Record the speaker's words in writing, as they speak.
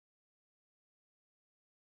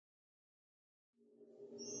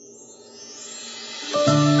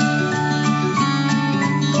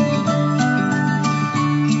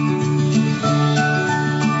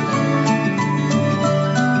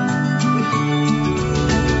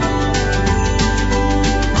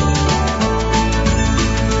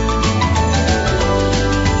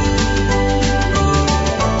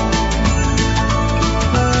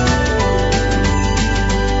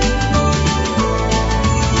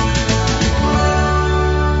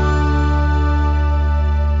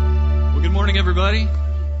everybody.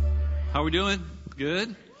 How are we doing?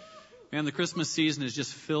 Good? Man, the Christmas season is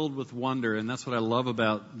just filled with wonder, and that's what I love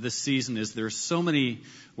about this season is there's so many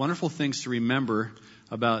wonderful things to remember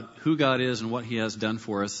about who God is and what He has done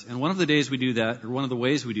for us. And one of the days we do that, or one of the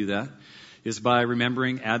ways we do that, is by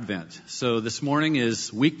remembering Advent. So this morning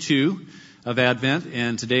is week 2 of Advent,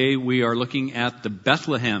 and today we are looking at the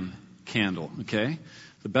Bethlehem candle, okay?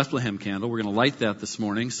 The Bethlehem candle. We're going to light that this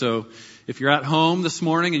morning. So if you're at home this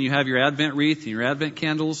morning and you have your Advent wreath and your Advent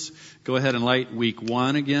candles, go ahead and light week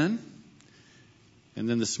 1 again. And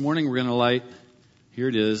then this morning we're going to light, here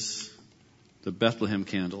it is, the Bethlehem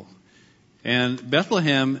candle. And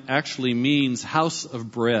Bethlehem actually means house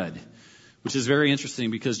of bread, which is very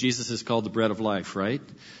interesting because Jesus is called the bread of life, right?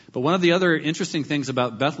 But one of the other interesting things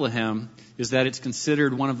about Bethlehem is that it's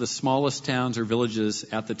considered one of the smallest towns or villages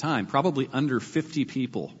at the time. Probably under 50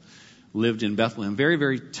 people lived in Bethlehem. Very,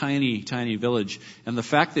 very tiny, tiny village. And the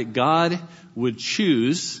fact that God would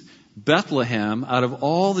choose Bethlehem out of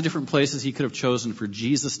all the different places He could have chosen for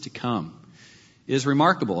Jesus to come is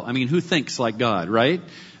remarkable. I mean, who thinks like God, right?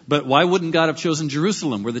 But why wouldn't God have chosen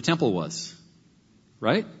Jerusalem where the temple was?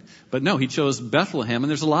 Right? But no, He chose Bethlehem, and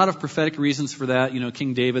there's a lot of prophetic reasons for that. You know,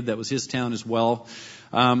 King David, that was his town as well.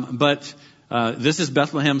 But this is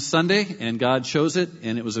Bethlehem Sunday, and God chose it,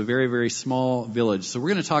 and it was a very, very small village. So we're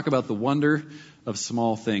going to talk about the wonder of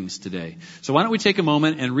small things today. So why don't we take a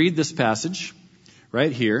moment and read this passage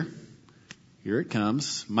right here. Here it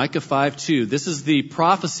comes. Micah 5:2. This is the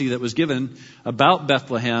prophecy that was given about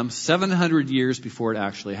Bethlehem 700 years before it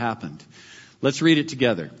actually happened. Let's read it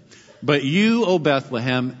together. But you, O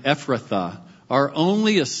Bethlehem Ephrathah, are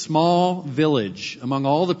only a small village among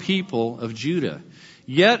all the people of Judah.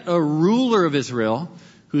 Yet a ruler of Israel,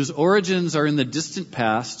 whose origins are in the distant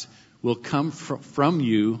past, will come from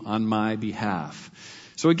you on my behalf.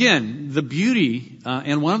 So again, the beauty,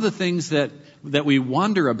 and one of the things that we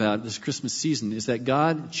wonder about this Christmas season is that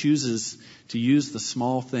God chooses to use the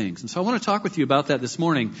small things. And so I want to talk with you about that this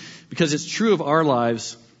morning because it's true of our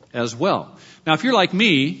lives as well. Now, if you're like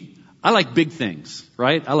me, I like big things,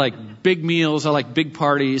 right? I like big meals. I like big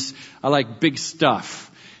parties. I like big stuff.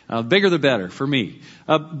 Bigger the better for me.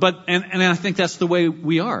 But I think that's the way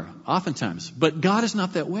we are oftentimes. But God is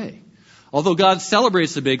not that way. Although God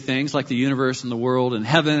celebrates the big things like the universe and the world and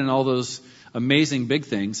heaven and all those amazing big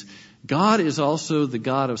things, God is also the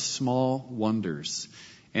God of small wonders.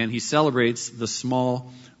 And He celebrates the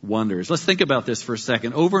small wonders. Let's think about this for a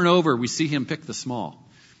second. Over and over, we see Him pick the small.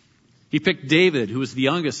 He picked David, who was the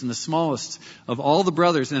youngest and the smallest of all the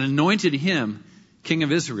brothers, and anointed him king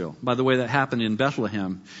of Israel. By the way, that happened in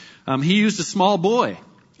Bethlehem. He used a small boy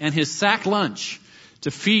and his sack lunch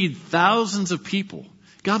to feed thousands of people.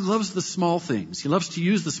 God loves the small things. He loves to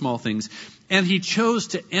use the small things. And He chose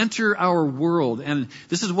to enter our world. And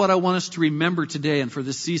this is what I want us to remember today and for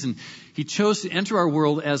this season. He chose to enter our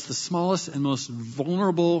world as the smallest and most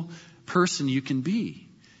vulnerable person you can be.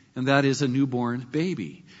 And that is a newborn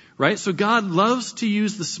baby. Right? So God loves to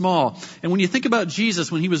use the small. And when you think about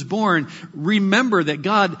Jesus, when He was born, remember that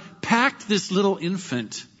God packed this little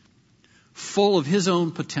infant full of His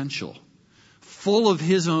own potential, full of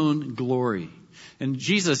His own glory. And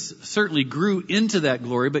Jesus certainly grew into that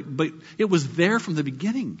glory, but it was there from the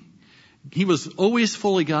beginning. He was always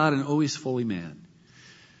fully God and always fully man.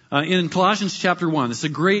 In Colossians chapter 1, it's a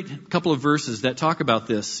great couple of verses that talk about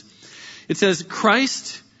this. It says,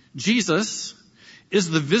 Christ, Jesus, is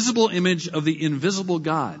the visible image of the invisible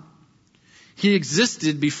God. He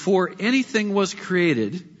existed before anything was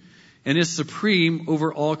created and is supreme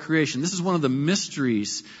over all creation. This is one of the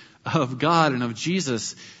mysteries of God and of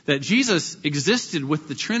Jesus, that Jesus existed with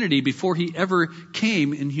the Trinity before He ever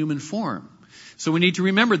came in human form. So we need to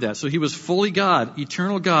remember that. So He was fully God,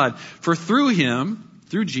 eternal God. For through Him,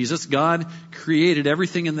 through Jesus, God created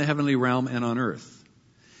everything in the heavenly realm and on earth.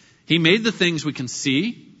 He made the things we can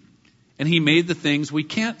see, and He made the things we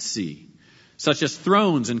can't see, such as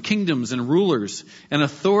thrones and kingdoms and rulers and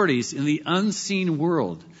authorities in the unseen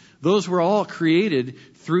world. Those were all created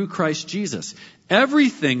through Christ Jesus.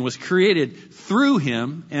 Everything was created through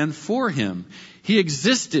Him and for Him. He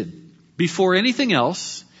existed before anything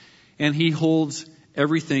else, and He holds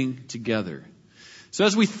everything together. So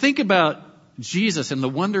as we think about Jesus and the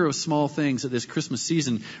wonder of small things at this Christmas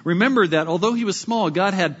season, remember that although He was small,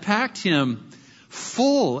 God had packed Him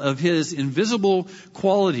full of His invisible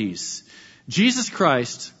qualities. Jesus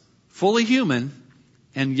Christ, fully human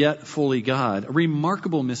and yet fully God. A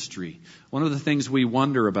remarkable mystery. One of the things we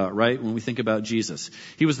wonder about, right, when we think about Jesus.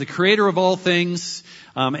 He was the creator of all things,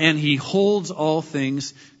 and He holds all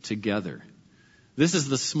things together. This is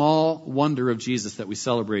the small wonder of Jesus that we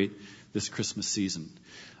celebrate this Christmas season.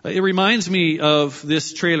 It reminds me of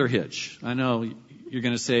this trailer hitch. I know you're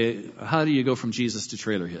going to say, how do you go from Jesus to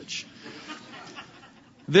trailer hitch?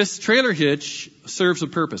 This trailer hitch serves a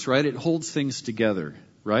purpose, right? It holds things together,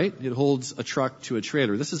 right? It holds a truck to a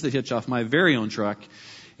trailer. This is the hitch off my very own truck,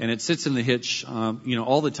 and it sits in the hitch,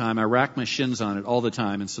 all the time. I rack my shins on it all the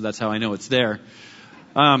time, and so that's how I know it's there.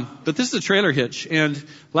 But this is a trailer hitch, and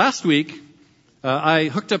last week, I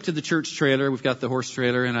hooked up to the church trailer. We've got the horse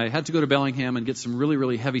trailer, and I had to go to Bellingham and get some really,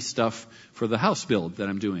 really heavy stuff for the house build that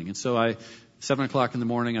I'm doing. And so 7 o'clock in the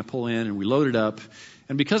morning, I pull in and we load it up.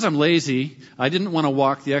 And because I'm lazy, I didn't want to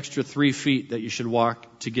walk the extra 3 feet that you should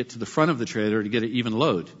walk to get to the front of the trailer to get an even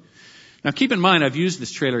load. Now keep in mind, I've used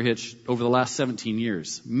this trailer hitch over the last 17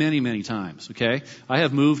 years, many, many times, okay? I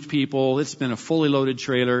have moved people. It's been a fully loaded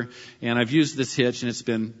trailer, and I've used this hitch, and it's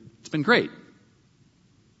been great.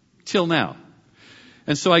 Till now.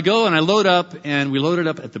 And so I go and I load up, and we load it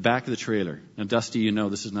up at the back of the trailer. Now, Dusty, you know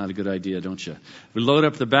this is not a good idea, don't you? We load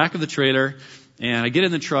up the back of the trailer, and I get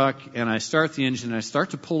in the truck, and I start the engine, and I start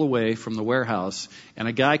to pull away from the warehouse, and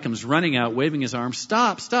a guy comes running out, waving his arm,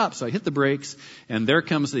 stop, stop. So I hit the brakes, and there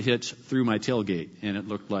comes the hitch through my tailgate, and it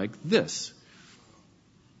looked like this.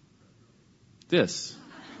 This.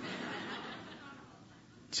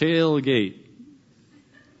 Tailgate.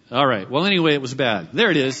 All right. Well, anyway, it was bad. There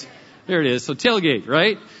it is. There it is. So tailgate,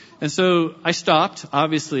 right? And so I stopped,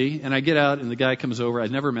 obviously, and I get out, and the guy comes over.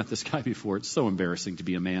 I'd never met this guy before. It's so embarrassing to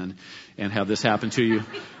be a man and have this happen to you.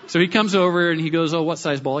 So he comes over, and he goes, oh, what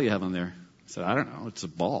size ball you have on there? I said, I don't know. It's a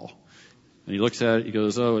ball. And he looks at it. He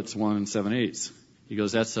goes, oh, it's 1 7/8. He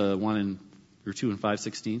goes, that's a 2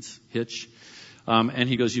 5/16 hitch. And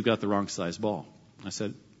he goes, you've got the wrong size ball. I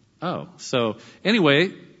said, oh. So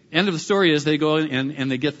anyway, end of the story is they go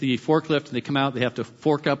and they get the forklift, and they come out. They have to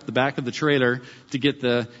fork up the back of the trailer to get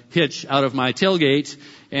the hitch out of my tailgate.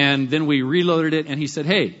 And then we reloaded it, and he said,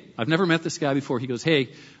 hey, I've never met this guy before. He goes, hey,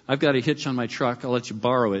 I've got a hitch on my truck. I'll let you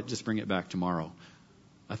borrow it. Just bring it back tomorrow.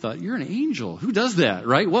 I thought, you're an angel. Who does that,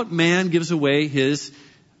 right? What man gives away his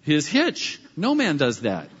hitch? No man does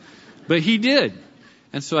that. But he did.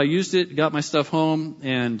 And so I used it, got my stuff home,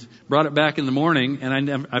 and brought it back in the morning,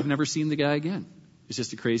 and I've never seen the guy again. It's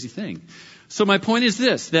just a crazy thing. So my point is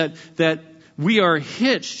this, that we are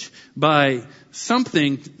hitched by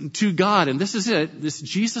something to God. And this is it. This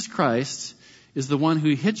Jesus Christ is the one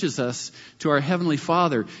who hitches us to our Heavenly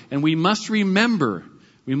Father. And we must remember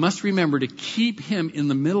to keep Him in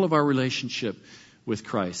the middle of our relationship with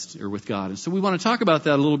Christ or with God. And so we want to talk about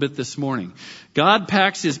that a little bit this morning. God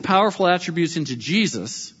packs His powerful attributes into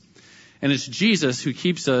Jesus, and it's Jesus who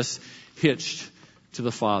keeps us hitched to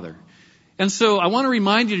the Father. And so I want to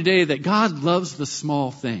remind you today that God loves the small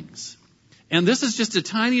things. And this is just a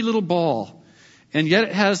tiny little ball, and yet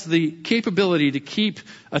it has the capability to keep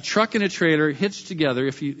a truck and a trailer hitched together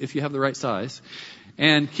if you have the right size,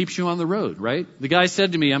 and keeps you on the road, right? The guy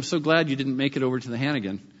said to me, I'm so glad you didn't make it over to the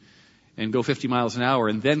Hannigan and go 50 miles an hour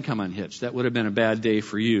and then come unhitched. That would have been a bad day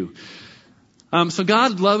for you. So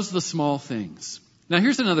God loves the small things. Now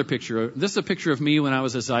here's another picture. This is a picture of me when I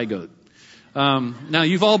was a zygote. Now,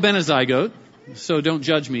 you've all been a zygote, so don't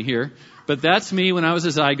judge me here. But that's me when I was a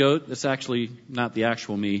zygote. That's actually not the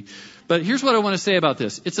actual me. But here's what I want to say about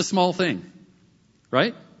this. It's a small thing,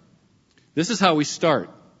 right? This is how we start.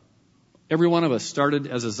 Every one of us started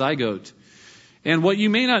as a zygote. And what you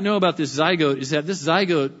may not know about this zygote is that this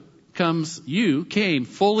zygote came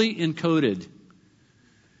fully encoded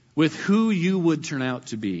with who you would turn out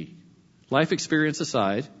to be. Life experience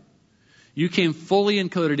aside, you came fully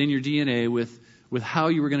encoded in your DNA with how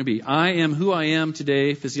you were going to be. I am who I am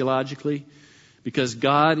today physiologically because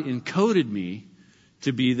God encoded me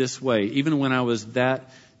to be this way, even when I was that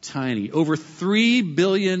tiny. Over 3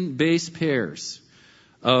 billion base pairs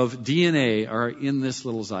of DNA are in this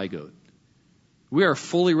little zygote. We are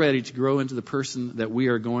fully ready to grow into the person that we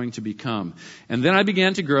are going to become. And then I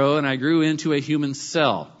began to grow, and I grew into a human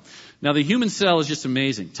cell. Now, the human cell is just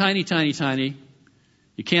amazing. Tiny, tiny, tiny.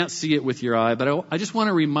 You can't see it with your eye, but I just want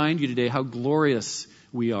to remind you today how glorious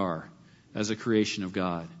we are as a creation of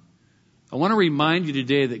God. I want to remind you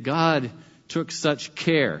today that God took such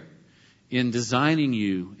care in designing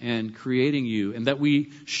you and creating you, and that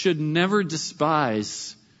we should never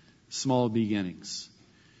despise small beginnings.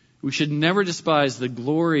 We should never despise the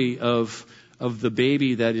glory of the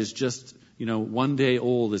baby that is just, 1 day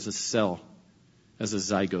old as a cell, as a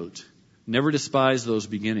zygote. Never despise those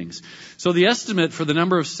beginnings. So the estimate for the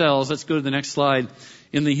number of cells, let's go to the next slide,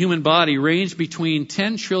 in the human body range between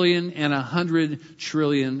 10 trillion and 100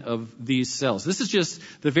 trillion of these cells. This is just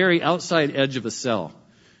the very outside edge of a cell.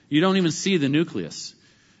 You don't even see the nucleus.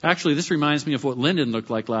 Actually, this reminds me of what Lyndon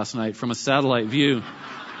looked like last night from a satellite view.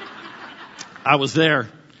 I was there.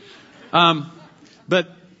 But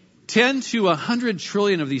 10 to 100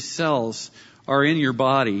 trillion of these cells are in your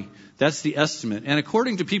body. That's the estimate. And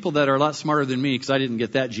according to people that are a lot smarter than me, because I didn't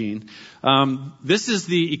get that gene, this is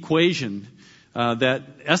the equation that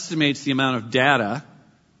estimates the amount of data.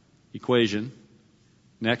 Equation.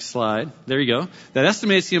 Next slide. There you go. That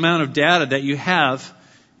estimates the amount of data that you have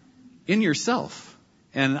in yourself.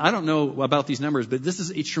 And I don't know about these numbers, but this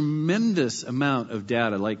is a tremendous amount of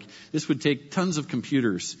data. Like, this would take tons of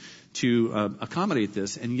computers to accommodate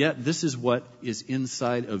this, and yet this is what is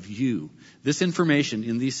inside of you. This information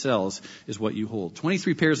in these cells is what you hold.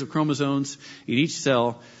 23 pairs of chromosomes in each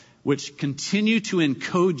cell, which continue to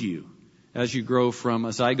encode you as you grow from a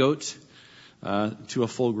zygote to a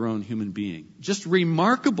full-grown human being. Just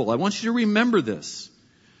remarkable. I want you to remember this.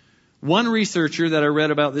 One researcher that I read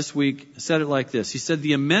about this week said it like this. He said,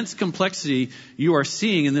 the immense complexity you are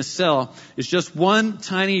seeing in this cell is just one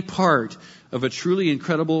tiny part of a truly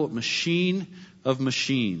incredible machine of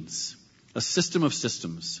machines, a system of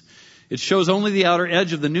systems. It shows only the outer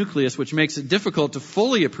edge of the nucleus, which makes it difficult to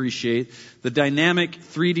fully appreciate the dynamic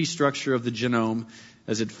 3D structure of the genome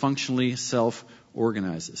as it functionally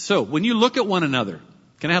self-organizes. So, when you look at one another,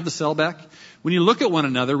 can I have the cell back? When you look at one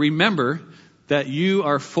another, remember that you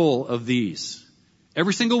are full of these.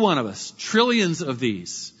 Every single one of us, trillions of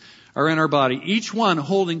these, are in our body, each one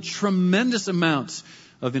holding tremendous amounts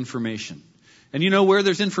of information. And you know, where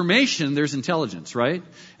there's information, there's intelligence, right?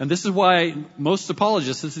 And this is why most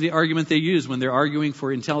apologists, this is the argument they use when they're arguing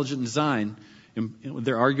for intelligent design,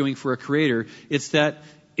 they're arguing for a creator. It's that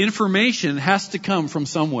information has to come from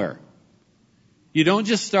somewhere. You don't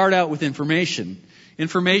just start out with information.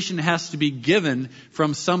 Information has to be given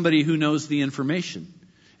from somebody who knows the information.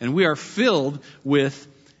 And we are filled with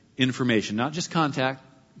information, not just content,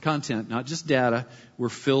 not just data. We're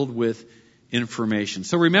filled with information.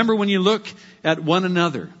 So remember, when you look at one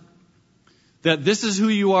another, that this is who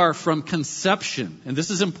you are from conception. And this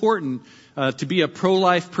is important to be a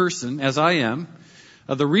pro-life person, as I am.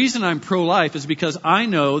 The reason I'm pro-life is because I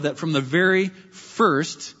know that from the very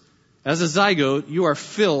first, as a zygote, you are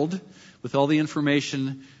filled with all the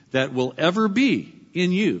information that will ever be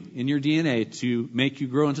in you, in your DNA, to make you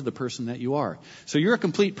grow into the person that you are. So you're a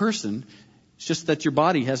complete person. It's just that your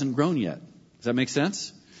body hasn't grown yet. Does that make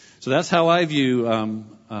sense? So that's how I view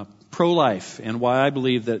pro-life, and why I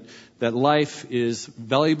believe that life is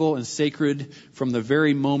valuable and sacred from the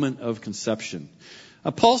very moment of conception.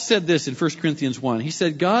 Paul said this in 1 Corinthians 1. He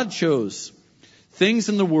said, God chose things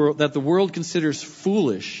in the world that the world considers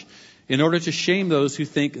foolish in order to shame those who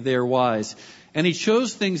think they are wise. And he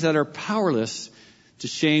chose things that are powerless to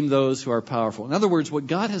shame those who are powerful. In other words, what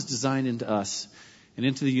God has designed into us and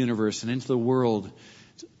into the universe and into the world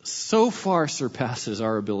so far surpasses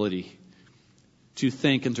our ability to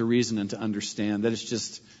think and to reason and to understand that it's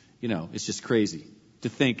just, it's just crazy to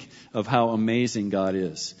think of how amazing God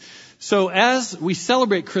is. So as we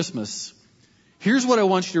celebrate Christmas, here's what I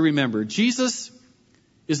want you to remember. Jesus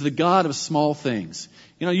is the God of small things.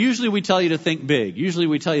 Usually we tell you to think big. Usually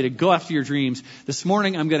we tell you to go after your dreams. This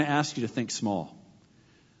morning I'm going to ask you to think small.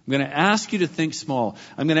 I'm going to ask you to think small.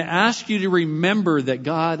 I'm going to ask you to remember that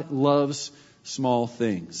God loves small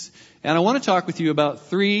things. And I want to talk with you about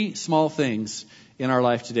 3 small things in our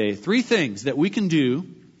life today. 3 things that we can do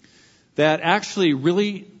that actually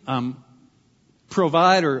really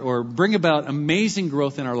provide or bring about amazing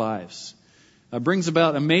growth in our lives. Brings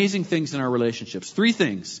about amazing things in our relationships. 3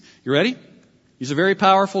 things. You ready? These are very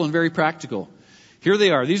powerful and very practical. Here they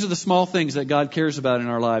are. These are the small things that God cares about in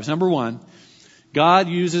our lives. Number 1, God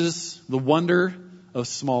uses the wonder of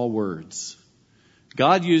small words.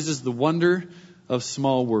 God uses the wonder of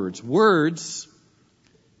small words. Words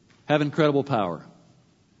have incredible power.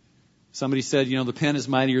 Somebody said, the pen is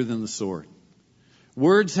mightier than the sword.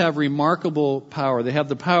 Words have remarkable power. They have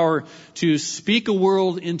the power to speak a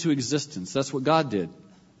world into existence. That's what God did.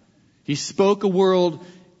 He spoke a world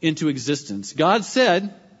into existence. God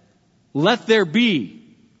said, let there be,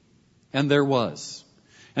 and there was.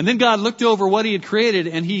 And then God looked over what He had created,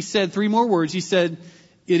 and He said 3 more words. He said,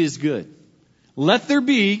 it is good. Let there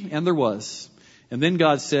be, and there was. And then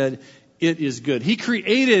God said, it is good. He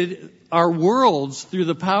created our worlds through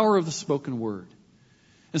the power of the spoken word.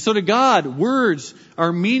 And so to God, words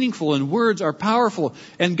are meaningful and words are powerful.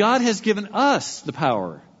 And God has given us the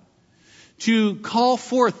power to call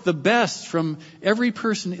forth the best from every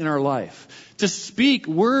person in our life. To speak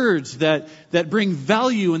words that bring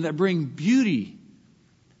value and that bring beauty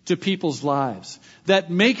to people's lives. That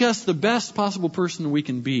make us the best possible person we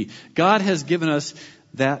can be. God has given us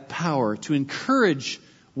that power to encourage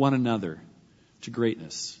one another to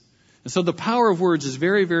greatness. And so the power of words is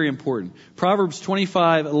very, very important. Proverbs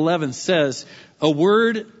 25:11 says, "A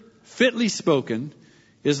word fitly spoken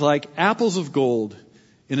is like apples of gold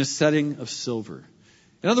in a setting of silver."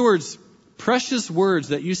 In other words, precious words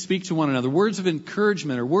that you speak to one another, words of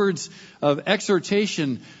encouragement or words of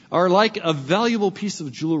exhortation, are like a valuable piece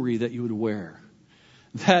of jewelry that you would wear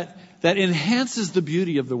that enhances the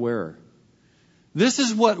beauty of the wearer. This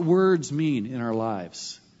is what words mean in our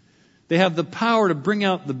lives. They have the power to bring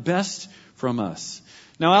out the best from us.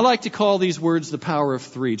 Now, I like to call these words the power of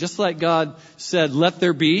three. Just like God said, "Let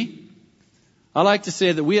there be," I like to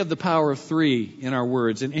say that we have the power of three in our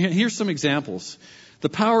words. And here's some examples. The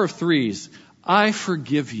power of threes. I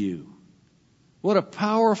forgive you. What a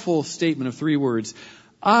powerful statement of three words.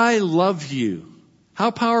 I love you.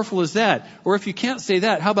 How powerful is that? Or if you can't say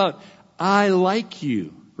that, how about I like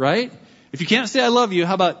you, right? If you can't say I love you,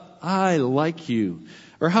 how about I like you?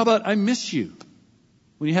 Or how about I miss you?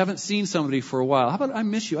 When you haven't seen somebody for a while, how about I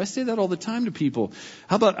miss you? I say that all the time to people.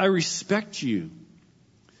 How about I respect you?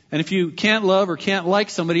 And if you can't love or can't like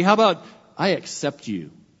somebody, how about I accept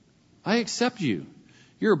you? I accept you.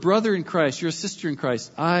 You're a brother in Christ. You're a sister in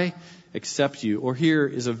Christ. I accept you. Or here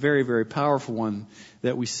is a very, very powerful one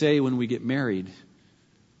that we say when we get married.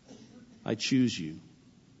 I choose you.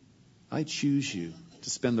 I choose you to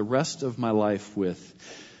spend the rest of my life with.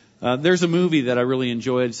 There's a movie that I really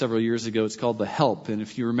enjoyed several years ago. It's called The Help. And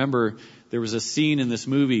if you remember, there was a scene in this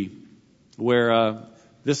movie where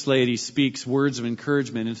this lady speaks words of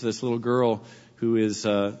encouragement into this little girl who is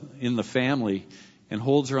in the family and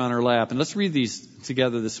holds her on her lap. And let's read these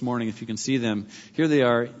together this morning if you can see them. Here they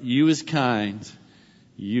are. You is kind.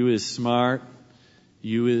 You is smart.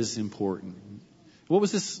 You is important. What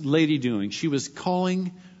was this lady doing? She was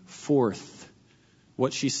calling forth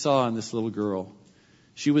what she saw in this little girl.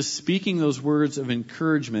 She was speaking those words of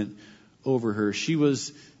encouragement over her. She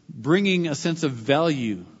was bringing a sense of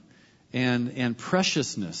value and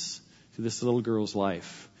preciousness to this little girl's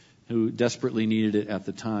life who desperately needed it at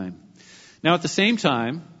the time. Now, at the same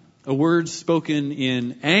time, a word spoken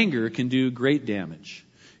in anger can do great damage.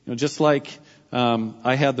 Just like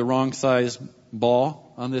I had the wrong size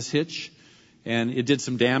ball on this hitch, and it did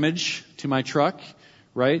some damage to my truck,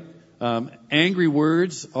 right? Angry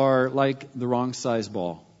words are like the wrong size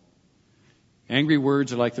ball. Angry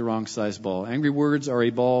words are like the wrong size ball. Angry words are a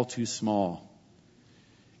ball too small.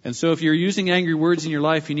 And so if you're using angry words in your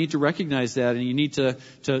life, you need to recognize that, and you need to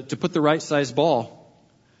put the right size ball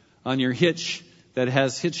on your hitch that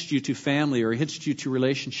has hitched you to family or hitched you to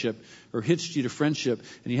relationship or hitched you to friendship.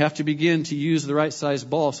 And you have to begin to use the right size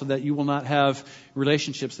ball so that you will not have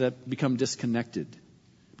relationships that become disconnected.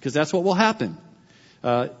 Because that's what will happen.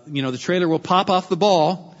 The trailer will pop off the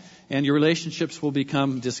ball and your relationships will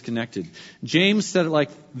become disconnected. James said it like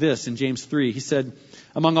this in James 3. He said,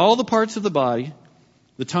 "Among all the parts of the body,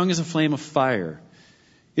 the tongue is a flame of fire.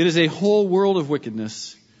 It is a whole world of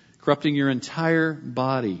wickedness, corrupting your entire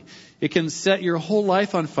body. It can set your whole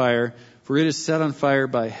life on fire, for it is set on fire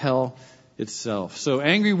by hell itself." So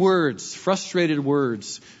angry words, frustrated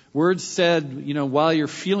words, words said, while you're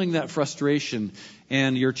feeling that frustration,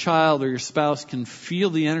 and your child or your spouse can feel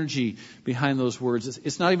the energy behind those words.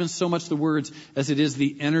 It's not even so much the words as it is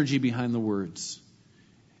the energy behind the words.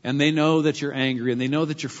 And they know that you're angry and they know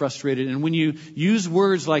that you're frustrated. And when you use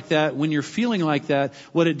words like that, when you're feeling like that,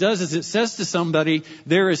 what it does is it says to somebody,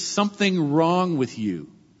 there is something wrong with you.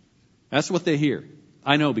 That's what they hear.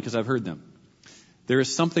 I know because I've heard them. There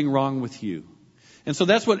is something wrong with you. And so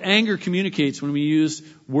that's what anger communicates when we use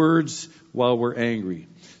words while we're angry.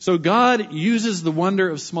 So God uses the wonder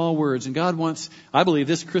of small words. And God wants, I believe,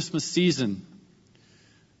 this Christmas season,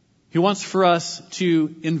 He wants for us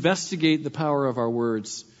to investigate the power of our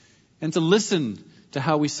words and to listen to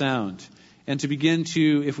how we sound and to begin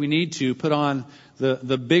to, if we need to, put on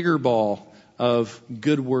the bigger ball of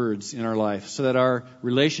good words in our life so that our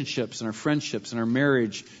relationships and our friendships and our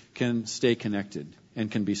marriage can stay connected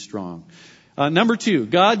and can be strong. Number 2,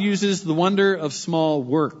 God uses the wonder of small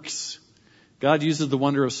works. God uses the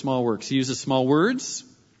wonder of small works. He uses small words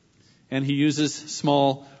and He uses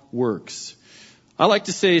small works. I like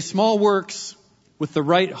to say small works with the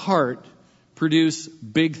right heart produce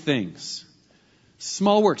big things.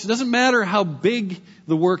 Small works. It doesn't matter how big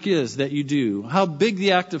the work is that you do, how big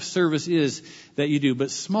the act of service is that you do,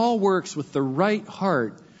 but small works with the right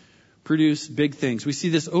heart produce big things. We see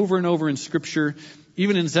this over and over in Scripture.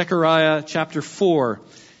 Even in Zechariah chapter 4,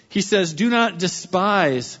 he says, "Do not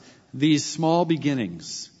despise these small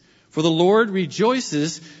beginnings, for the Lord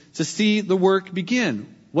rejoices to see the work begin."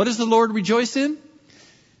 What does the Lord rejoice in?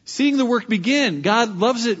 Seeing the work begin. God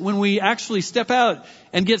loves it when we actually step out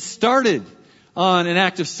and get started on an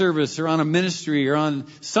act of service or on a ministry or on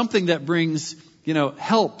something that brings,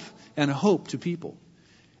 help and hope to people.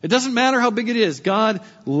 It doesn't matter how big it is. God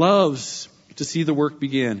loves to see the work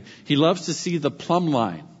begin. He loves to see the plumb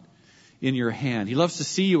line in your hand. He loves to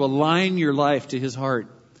see you align your life to His heart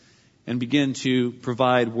and begin to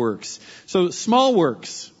provide works. So small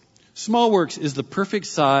works is the perfect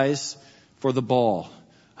size for the ball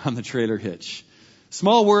on the trailer hitch.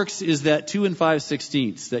 Small works is that 2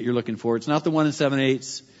 5/16 that you're looking for. It's not the 1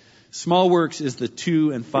 7/8. Small works is the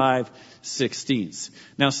 2 5/16.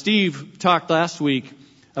 Now, Steve talked last week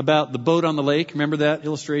about the boat on the lake. Remember that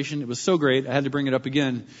illustration? It was so great. I had to bring it up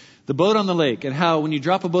again. The boat on the lake, and how when you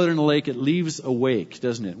drop a boat in the lake, it leaves a wake,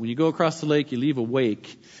 doesn't it? When you go across the lake, you leave a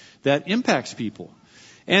wake that impacts people.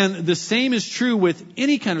 And the same is true with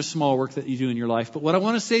any kind of small work that you do in your life. But what I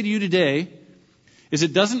want to say to you today is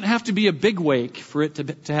it doesn't have to be a big wake for it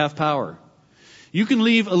to have power. You can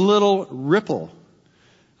leave a little ripple.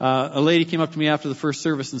 A lady came up to me after the first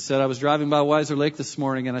service and said, I was driving by Weiser Lake this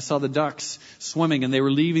morning and I saw the ducks swimming and they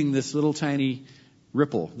were leaving this little tiny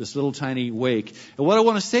ripple, this little tiny wake. And what I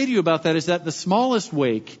want to say to you about that is that the smallest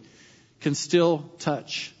wake can still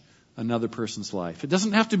touch another person's life. It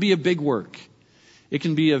doesn't have to be a big work. It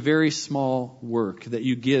can be a very small work that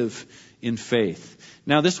you give in faith.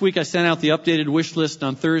 Now, this week I sent out the updated wish list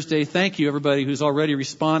on Thursday. Thank you, everybody who's already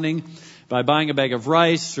responding by buying a bag of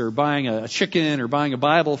rice or buying a chicken or buying a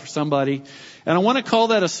Bible for somebody. And I want to call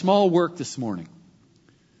that a small work this morning.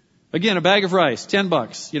 Again, a bag of rice,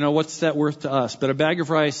 $10. What's that worth to us? But a bag of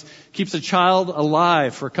rice keeps a child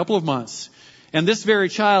alive for a couple of months. And this very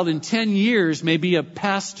child in 10 years may be a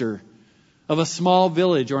pastor of a small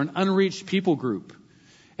village or an unreached people group.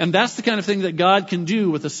 And that's the kind of thing that God can do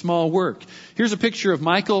with a small work. Here's a picture of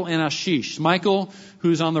Michael and Ashish. Michael,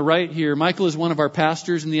 who's on the right here, Michael is one of our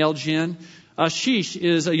pastors in the LGN. Ashish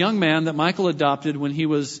is a young man that Michael adopted when he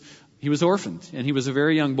was orphaned, and he was a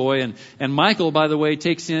very young boy. And Michael, by the way,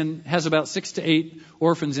 has about 6 to 8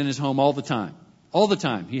 orphans in his home all the time. All the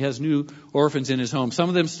time. He has new orphans in his home. Some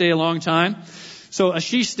of them stay a long time. So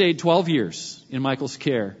Ashish stayed 12 years in Michael's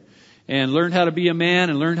care and learned how to be a man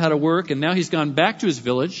and learned how to work. And now he's gone back to his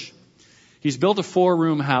village. He's built a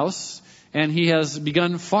 4-room house, and he has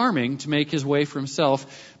begun farming to make his way for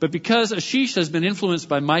himself. But because Ashish has been influenced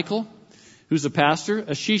by Michael, who's a pastor,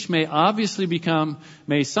 Ashish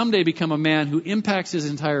may someday become a man who impacts his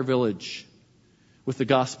entire village with the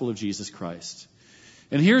gospel of Jesus Christ.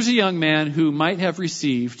 And here's a young man who might have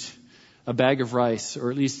received a bag of rice,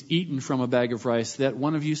 or at least eaten from a bag of rice that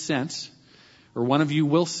one of you sent, or one of you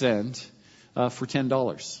will send, for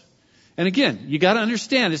 $10. And again, you got to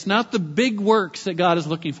understand, it's not the big works that God is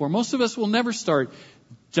looking for. Most of us will never start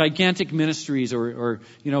gigantic ministries or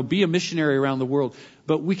be a missionary around the world.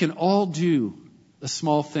 But we can all do a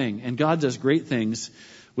small thing. And God does great things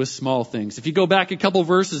with small things. If you go back a couple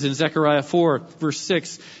verses in Zechariah 4, verse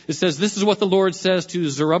 6, it says, this is what the Lord says to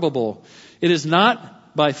Zerubbabel. It is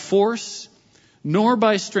not by force nor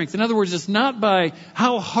by strength. In other words, it's not by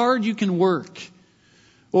how hard you can work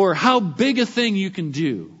or how big a thing you can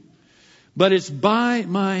do, but it's by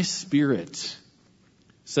my Spirit,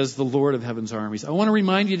 says the Lord of heaven's armies. I want to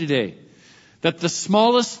remind you today that the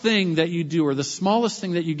smallest thing that you do or the smallest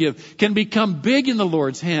thing that you give can become big in the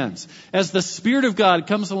Lord's hands as the Spirit of God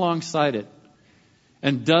comes alongside it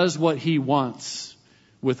and does what He wants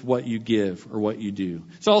with what you give or what you do.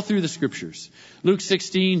 It's all through the Scriptures. Luke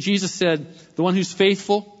 16, Jesus said, the one who's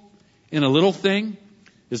faithful in a little thing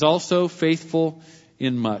is also faithful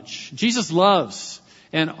in much. Jesus loves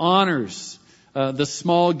and honors the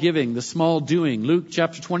small giving, the small doing. Luke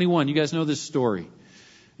chapter 21, you guys know this story.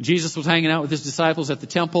 Jesus was hanging out with His disciples at the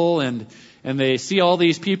temple, and they see all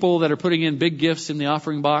these people that are putting in big gifts in the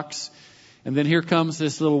offering box. And then here comes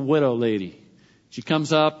this little widow lady. She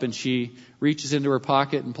comes up and she reaches into her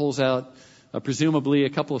pocket and pulls out presumably a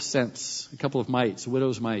couple of cents, a couple of mites,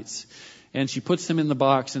 widow's mites. And she puts them in the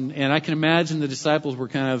box. And I can imagine the disciples were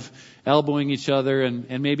kind of elbowing each other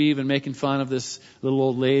and maybe even making fun of this little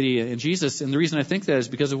old lady. And Jesus, and the reason I think that is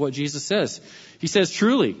because of what Jesus says. He says,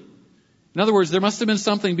 truly. In other words, there must have been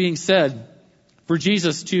something being said for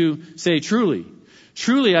Jesus to say, truly.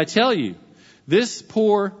 Truly, I tell you, this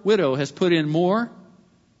poor widow has put in more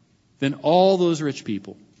than all those rich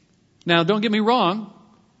people. Now, don't get me wrong.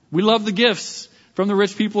 We love the gifts from the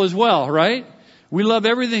rich people as well, right? We love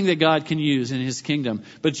everything that God can use in His kingdom.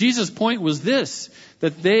 But Jesus' point was this,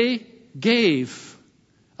 that they gave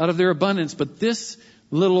out of their abundance, but this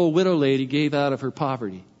little old widow lady gave out of her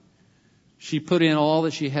poverty. She put in all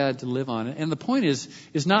that she had to live on. And the point is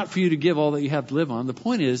not for you to give all that you have to live on. The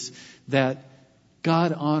point is that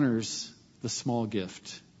God honors the small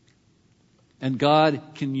gift. And God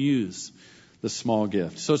can use the small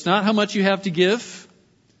gift. So it's not how much you have to give,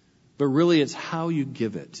 but really it's how you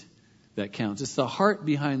give it that counts. It's the heart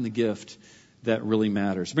behind the gift that really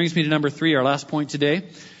matters. Brings me to number 3, our last point today.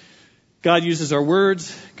 God uses our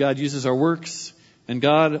words, God uses our works, and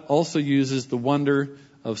God also uses the wonder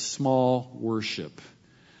of small worship.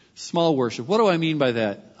 Small worship. What do I mean by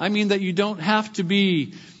that? I mean that you don't have to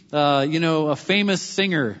be, a famous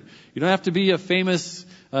singer. You don't have to be a famous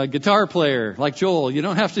guitar player like Joel. You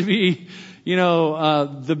don't have to be,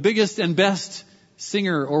 the biggest and best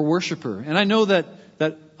singer or worshiper. And I know that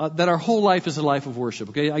our whole life is a life of worship.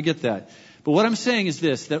 Okay, I get that. But what I'm saying is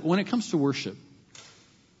this: that when it comes to worship,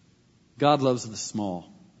 God loves the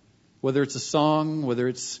small. Whether it's a song, whether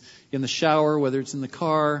it's in the shower, whether it's in the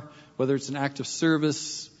car, whether it's an act of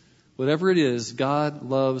service, whatever it is, God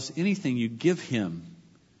loves anything you give Him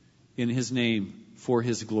in His name for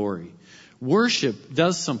His glory. Worship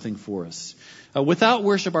does something for us. Without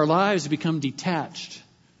worship, our lives become detached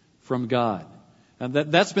from God. And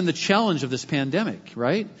that's been the challenge of this pandemic,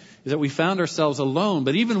 right? Is that we found ourselves alone.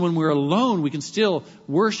 But even when we're alone, we can still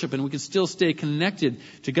worship and we can still stay connected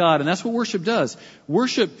to God. And that's what worship does.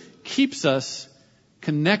 Worship keeps us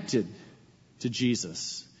connected to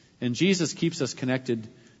Jesus. And Jesus keeps us connected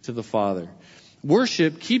to the Father.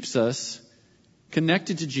 Worship keeps us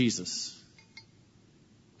connected to Jesus.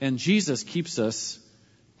 And Jesus keeps us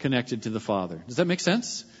connected to the Father. Does that make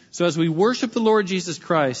sense? So as we worship the Lord Jesus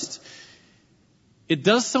Christ, it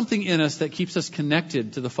does something in us that keeps us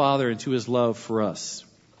connected to the Father and to His love for us.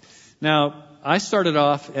 Now, I started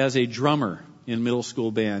off as a drummer in middle school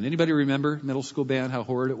band. Anybody remember middle school band, how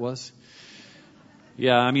horrid it was?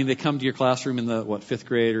 Yeah, I mean, they come to your classroom in the, 5th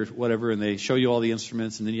grade or whatever, and they show you all the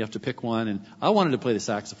instruments, and then you have to pick one. And I wanted to play the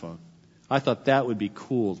saxophone. I thought that would be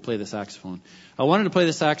cool to play the saxophone. I wanted to play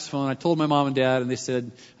the saxophone. I told my mom and dad, and they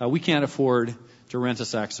said, we can't afford to rent a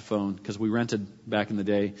saxophone, because we rented back in the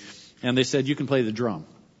day. And they said, you can play the drum.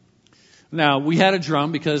 Now, we had a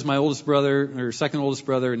drum because my oldest brother, or second oldest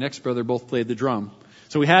brother, and next brother both played the drum.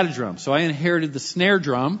 So we had a drum. So I inherited the snare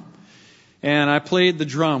drum, and I played the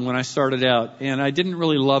drum when I started out. And I didn't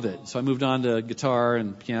really love it. So I moved on to guitar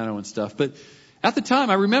and piano and stuff. But at the time,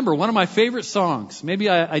 I remember one of my favorite songs, maybe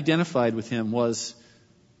I identified with him, was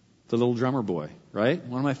The Little Drummer Boy, right?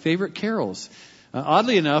 One of my favorite carols.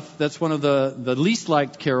 Oddly enough, that's one of the least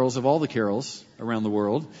liked carols of all the carols around the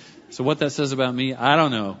world. So what that says about me, I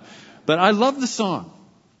don't know. But I love the song.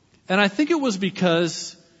 And I think it was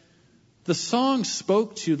because the song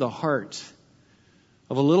spoke to the heart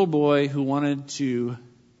of a little boy who wanted to,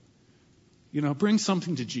 bring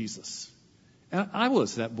something to Jesus. And I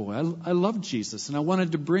was that boy. I loved Jesus, and I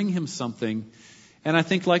wanted to bring Him something. And I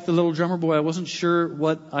think, like the little drummer boy, I wasn't sure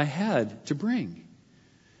what I had to bring.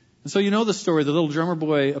 And so you know the story. The little drummer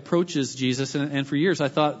boy approaches Jesus, and for years I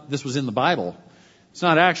thought this was in the Bible. It's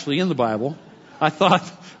not actually in the Bible. I thought,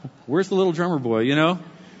 where's the little drummer boy,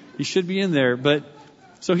 He should be in there. But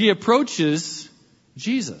so he approaches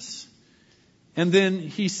Jesus. And then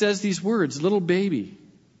he says these words, little baby,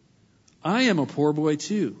 I am a poor boy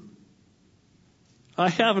too. I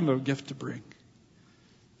have no gift to bring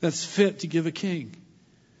that's fit to give a king.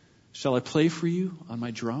 Shall I play for you on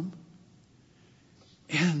my drum?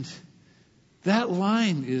 And that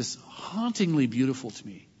line is hauntingly beautiful to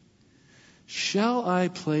me. Shall I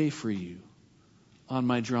play for you on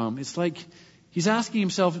my drum? It's like he's asking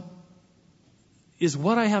himself, is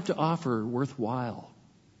what I have to offer worthwhile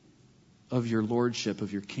of your lordship,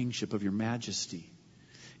 of your kingship, of your majesty?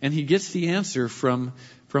 And he gets the answer from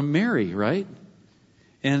Mary, right?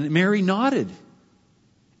 And Mary nodded.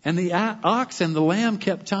 And the ox and the lamb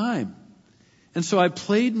kept time. And so I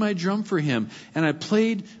played my drum for him, and I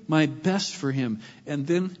played my best for him. And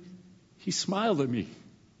then he smiled at me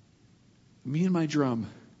and my drum.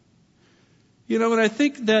 And I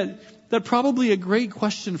think that probably a great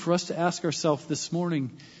question for us to ask ourselves this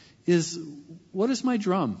morning is, what is my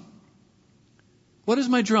drum? What is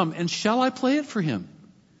my drum? And shall I play it for him?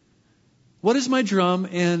 What is my drum,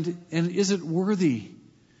 and is it worthy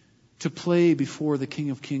to play before the King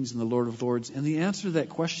of Kings and the Lord of Lords? And the answer to that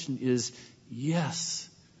question is yes.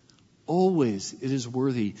 Always it is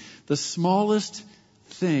worthy. The smallest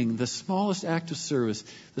thing, the smallest act of service,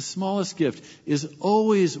 the smallest gift is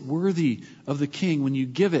always worthy of the King when you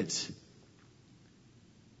give it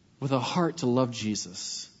with a heart to love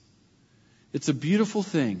Jesus. It's a beautiful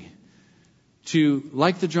thing to,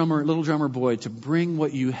 like the little drummer boy, to bring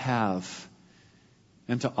what you have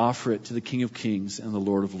and to offer it to the King of Kings and the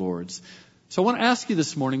Lord of Lords. So I want to ask you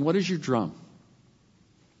this morning, what is your drum?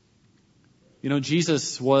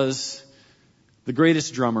 Jesus was the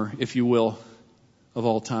greatest drummer, if you will, of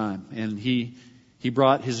all time. And he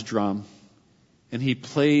brought his drum, and he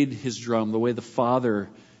played his drum the way the Father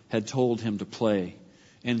had told him to play.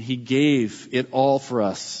 And he gave it all for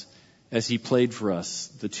us as he played for us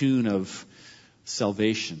the tune of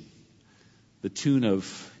salvation, the tune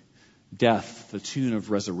of death, the tune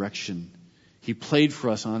of resurrection. He played for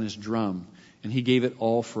us on his drum, and he gave it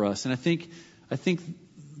all for us. And I think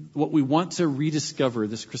what we want to rediscover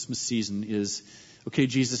this Christmas season is, okay,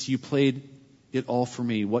 Jesus, you played it all for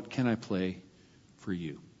me. What can I play for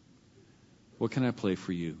you? What can I play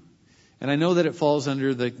for you? And I know that it falls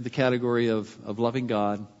under the category of loving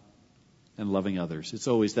God and loving others. That's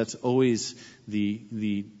always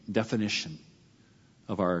the definition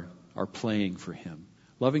of our playing for him.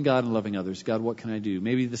 Loving God and loving others. God, what can I do?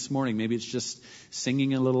 Maybe this morning, maybe it's just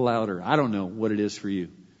singing a little louder. I don't know what it is for you.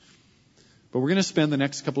 But we're going to spend the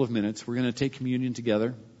next couple of minutes. We're going to take communion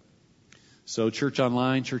together. So church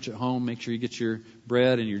online, church at home, make sure you get your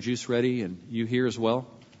bread and your juice ready, and you here as well.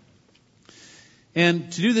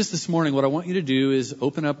 And to do this morning, what I want you to do is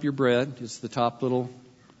open up your bread. It's the top little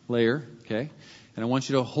layer, okay? And I want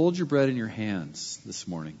you to hold your bread in your hands this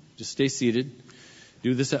morning. Just stay seated.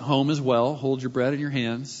 Do this at home as well. Hold your bread in your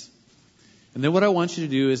hands. And then what I want you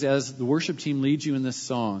to do is, as the worship team leads you in this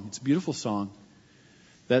song, it's a beautiful song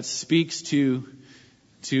that speaks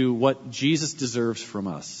to what Jesus deserves from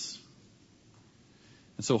us.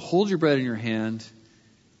 And so hold your bread in your hand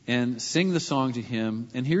and sing the song to him.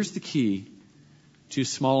 And here's the key to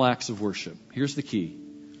small acts of worship. Here's the key.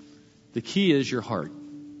 The key is your heart.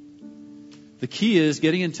 The key is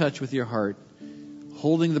getting in touch with your heart,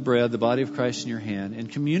 holding the bread, the body of Christ in your hand, and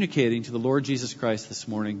communicating to the Lord Jesus Christ this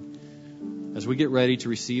morning as we get ready to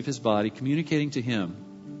receive his body, communicating to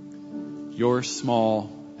him your small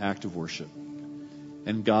act of worship.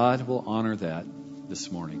 And God will honor that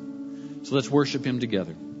this morning. So let's worship him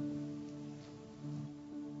together.